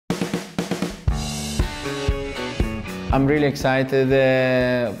I'm really excited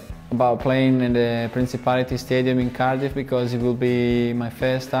about playing in the Principality Stadium in Cardiff because it will be my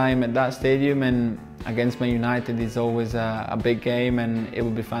first time at that stadium, and against Man United is always a big game and it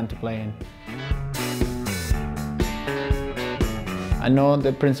will be fun to play in. I know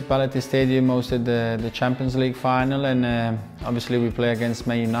the Principality Stadium hosted the Champions League final, and obviously we play against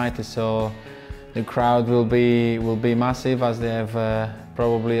Man United, so the crowd will be massive, as they have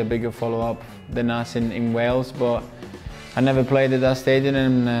probably a bigger follow-up than us in Wales. But I never played at that stadium,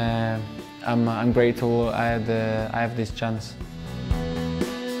 and I'm grateful I have this chance.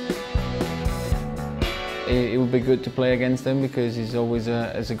 It would be good to play against them because it's always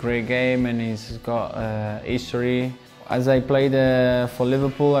a great game and he's got history. As I played for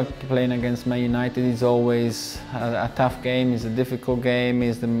Liverpool, playing against Man United is always a tough game. It's a difficult game.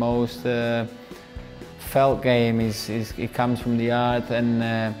 It's the most felt game. It comes from the heart,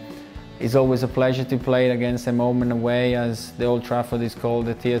 and it's always a pleasure to play against them home and away, as the Old Trafford is called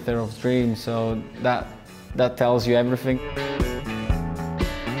the theatre of dreams. So that tells you everything.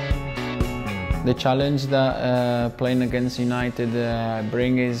 The challenge that playing against United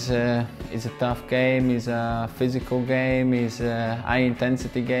bring is a tough game, is a physical game, is a high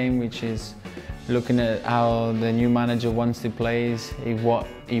intensity game, which is looking at how the new manager wants to play, what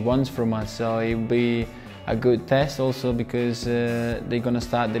he wants from us. So it will be a good test also because they're going to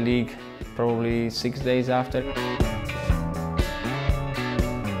start the league probably 6 days after.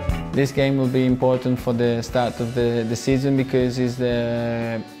 This game will be important for the start of the season because it's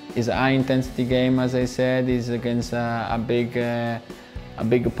a high intensity game, as I said. It's against a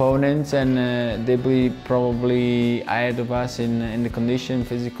big opponent, and they'll be probably ahead of us in the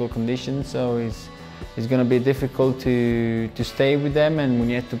physical condition. So it's going to be difficult to stay with them, and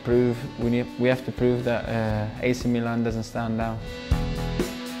we have to prove that AC Milan doesn't stand down.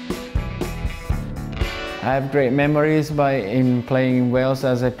 I have great memories in playing in Wales,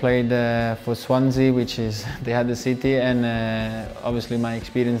 as I played for Swansea, which is the other city, and obviously my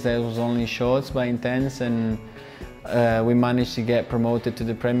experience there was only short but intense, and we managed to get promoted to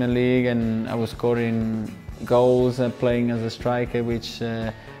the Premier League, and I was scoring goals and playing as a striker, which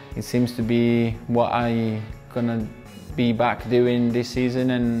it seems to be what I'm gonna be back doing this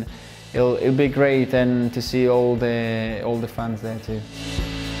season, and it'll be great and to see all the fans there too.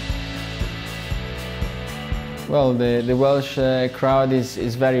 Well, the Welsh crowd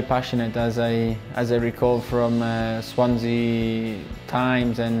is very passionate, as I recall from Swansea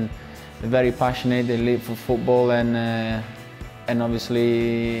times, and they're very passionate. They live for football, and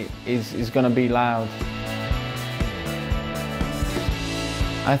obviously it's going to be loud.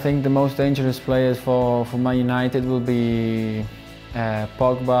 I think the most dangerous players for Man United will be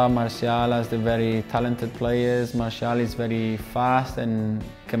Pogba, Martial, as they're very talented players. Martial is very fast and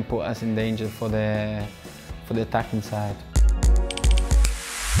can put us in danger for the attacking side.